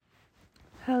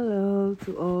Hello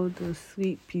to all the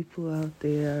sweet people out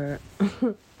there.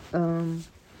 um,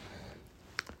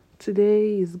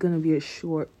 Today is gonna be a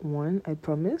short one, I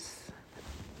promise.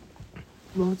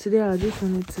 Well, today I just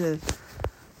wanted to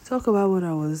talk about what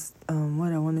I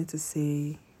wanted to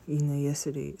say,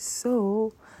 yesterday.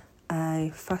 So,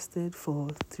 I fasted for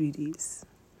 3 days.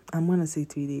 I'm gonna say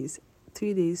 3 days.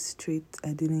 3 days straight,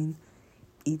 I didn't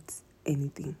eat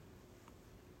anything.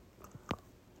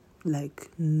 Like,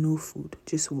 no food,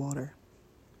 just water.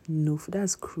 No food.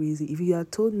 That's crazy. If you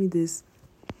had told me this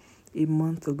a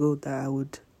month ago that I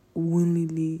would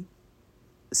willingly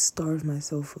starve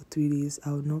myself for 3 days,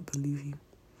 I would not believe you.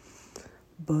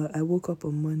 But I woke up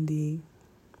on Monday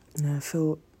and I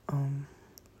felt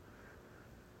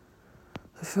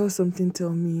something tell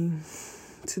me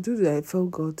to do that. I felt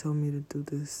God tell me to do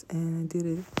this, and I did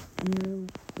it.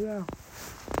 And yeah,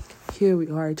 here we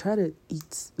are. I tried to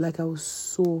eat like I was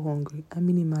so hungry. I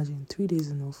mean, imagine 3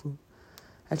 days of no food.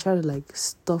 I tried to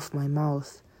stuff my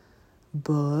mouth,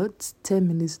 but 10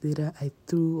 minutes later, I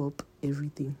threw up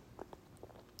everything.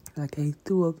 I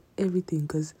threw up everything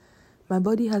because my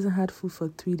body hasn't had food for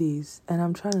 3 days, and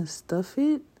I'm trying to stuff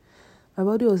it. My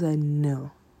body was like,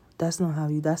 "No, that's not how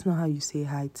you say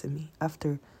hi to me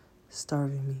after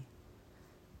starving me.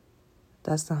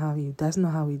 That's not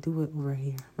how we do it over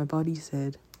here." My body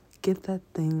said, "Get that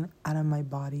thing out of my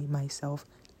body, myself,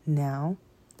 now,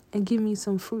 and give me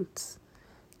some fruits.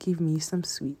 Give me some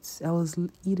sweets." I was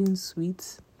eating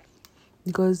sweets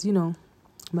because,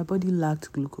 my body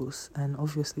lacked glucose, and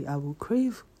obviously I will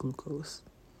crave glucose.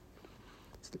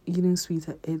 So eating sweets,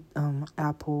 I ate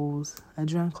apples. I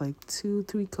drank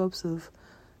 2-3 cups of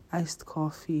iced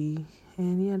coffee,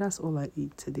 and yeah, that's all I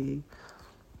ate today.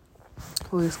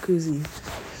 Oh, it's crazy.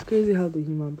 It's crazy how the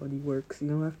human body works.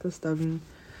 After starving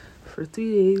for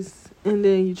 3 days, and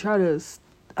then you try to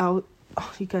out.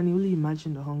 You can only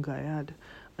imagine the hunger I had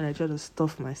when I tried to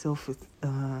stuff myself with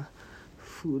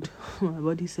food. My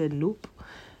body said, "Nope,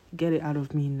 get it out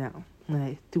of me now." And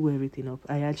I threw everything up.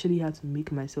 I actually had to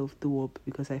make myself throw up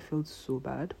because I felt so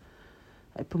bad.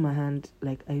 I put my hand,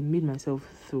 I made myself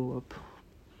throw up.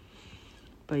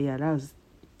 But yeah, that was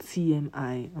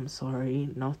TMI. I'm sorry,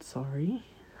 not sorry.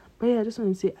 But yeah, I just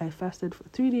want to say I fasted for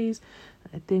 3 days.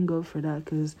 I thank God for that,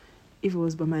 because if it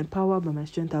was by my power, by my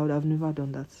strength, I would have never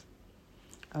done that.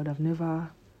 I would have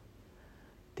never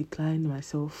declined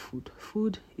myself food.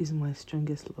 Food is my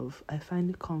strongest love. I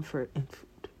find comfort in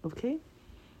food, okay?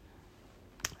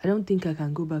 I don't think I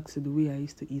can go back to the way I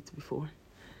used to eat before.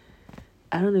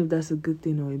 I don't know if that's a good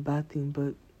thing or a bad thing,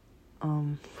 but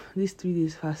this 3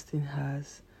 days fasting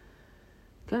has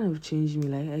kind of changed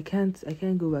me. I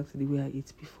can't go back to the way I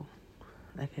eat before.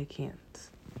 I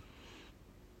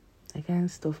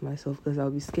can't stuff myself because I'll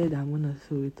be scared that I'm gonna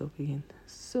throw it up again.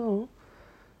 So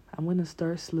I'm gonna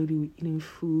start slowly with eating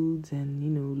foods and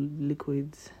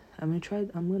liquids. I'm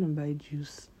gonna buy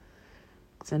juice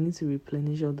because I need to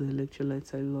replenish all the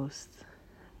electrolytes I lost.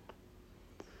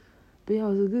 But yeah, it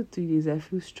was a good 3 days. I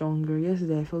feel stronger.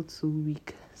 Yesterday I felt so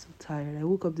weak, so tired. I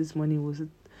woke up this morning.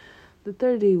 The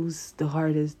third day was the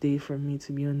hardest day for me,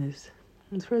 to be honest.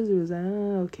 The first day was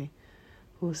okay.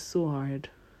 It was so hard.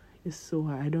 It's so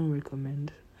hard. I don't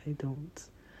recommend. I don't.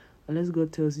 Unless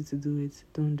God tells you to do it,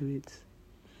 don't do it.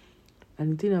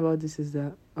 And the thing about this is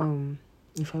that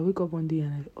if I wake up one day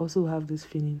and I also have this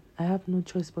feeling, I have no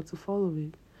choice but to follow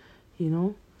it,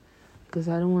 because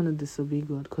I don't want to disobey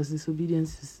God, because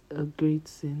disobedience is a great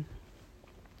sin.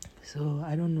 So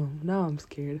I don't know. Now I'm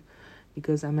scared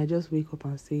because I might just wake up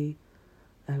and say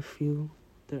I feel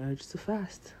the urge to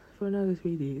fast for another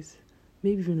 3 days,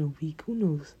 maybe even a week. Who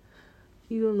knows?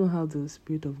 You don't know how the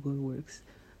Spirit of God works.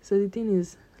 So the thing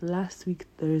is, last week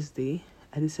Thursday,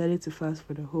 I decided to fast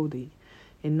for the whole day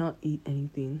and not eat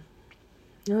anything.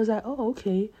 And I was like, oh,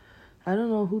 okay. I don't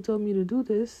know who told me to do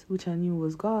this, which I knew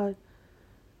was God.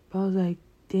 But I was like,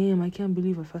 damn, I can't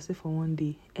believe I fasted for one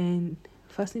day. And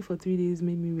fasting for 3 days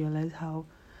made me realize how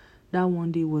that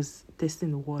one day was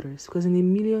testing the waters. Because in a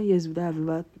million years, would I have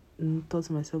ever thought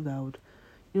to myself that I would,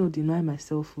 deny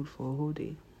myself food for a whole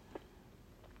day.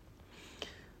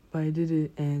 But I did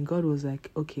it, and God was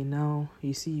like, okay, now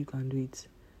you see you can do it.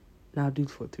 Now do it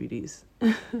for 3 days.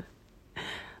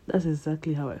 That's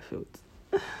exactly how I felt.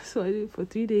 So I did it for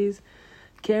 3 days.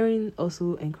 Karen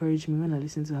also encouraged me when I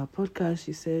listened to her podcast.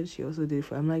 She said she also did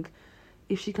it I'm like,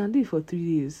 if she can do it for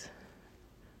 3 days,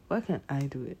 why can't I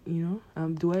do it?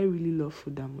 Do I really love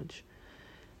food that much?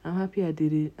 I'm happy I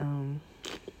did it.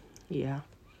 Yeah,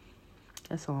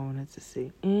 that's all I wanted to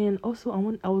say. And also,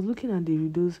 I was looking at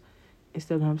Davido's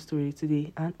Instagram story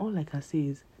today, and all I can say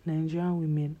is Nigerian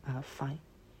women are fine.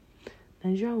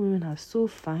 Nigerian women are so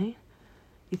fine.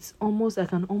 It's almost, I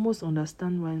can almost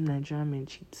understand why Nigerian men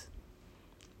cheat.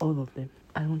 All of them.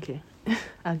 I don't care.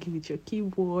 I'll give it your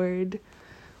keyboard.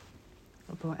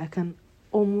 But I can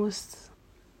almost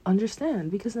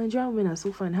understand because Nigerian women are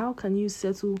so fine. How can you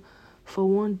settle for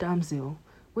one damsel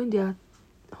when there are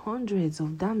hundreds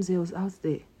of damsels out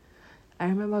there? I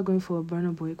remember going for a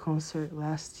Burna Boy concert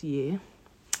last year,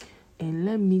 and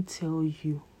let me tell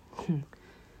you,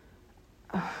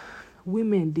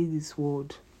 women did this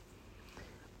world.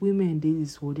 Women did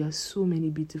this world. There are so many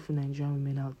beautiful Nigerian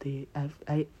women out there.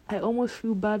 I almost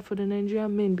feel bad for the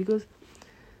Nigerian men because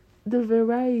the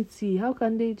variety. How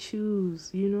can they choose?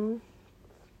 You know,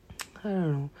 I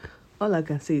don't know. All I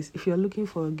can say is, if you're looking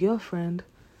for a girlfriend,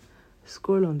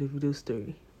 scroll on the video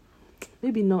story.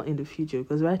 Maybe not in the future,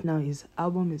 because right now his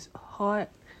album is hot,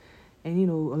 and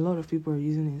a lot of people are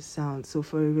using his sound. So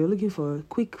if you're looking for a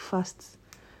quick, fast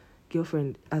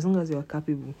girlfriend, as long as you're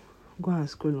capable, go and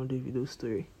scroll on the video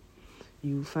story.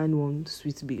 You find one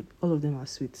sweet babe. All of them are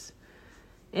sweet.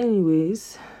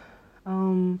 Anyways,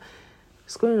 scrolling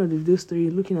on the video story,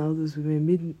 looking at all those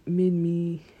women made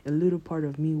me, a little part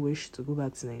of me, wish to go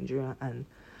back to Nigeria and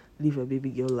live a baby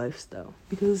girl lifestyle,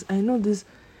 because I know this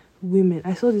women.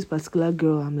 I saw this particular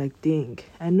girl, I'm like, dang,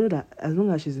 I know that as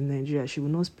long as she's in Nigeria, she will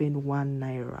not spend 1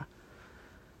 naira.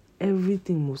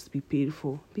 Everything must be paid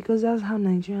for, because that's how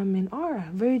Nigerian men are.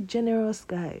 Very generous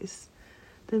guys.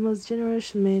 The most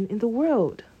generous men in the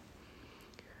world.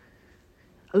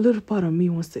 A little part of me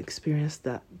wants to experience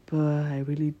that, but I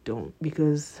really don't,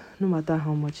 because no matter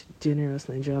how much generous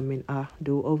Nigerian men are,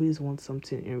 they'll always want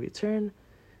something in return,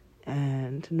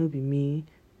 and no be me,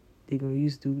 they're gonna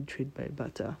do trade by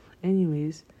barter.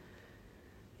 Anyways,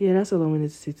 yeah, that's all I wanted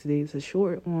to say today. It's a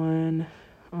short one.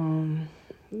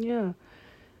 Yeah.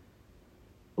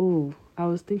 Oh, I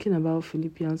was thinking about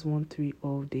Philippians 1:3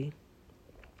 all day.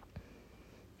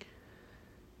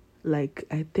 Like,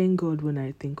 I thank God when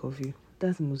I think of you.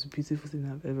 That's the most beautiful thing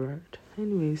I've ever heard.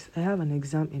 Anyways, I have an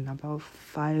exam in about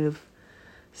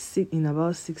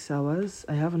 6 hours.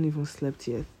 I haven't even slept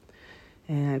yet.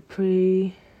 And I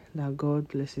pray that God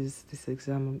blesses this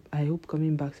exam. I hope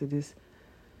coming back to this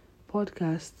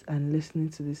podcast and listening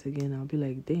to this again, I'll be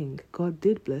like, dang, God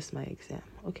did bless my exam,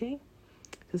 okay?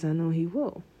 Because I know He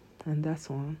will. And that's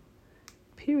one.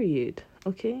 Period.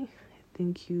 Okay?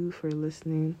 Thank you for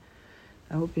listening.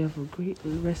 I hope you have a great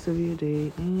rest of your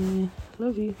day. And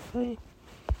love you. Bye.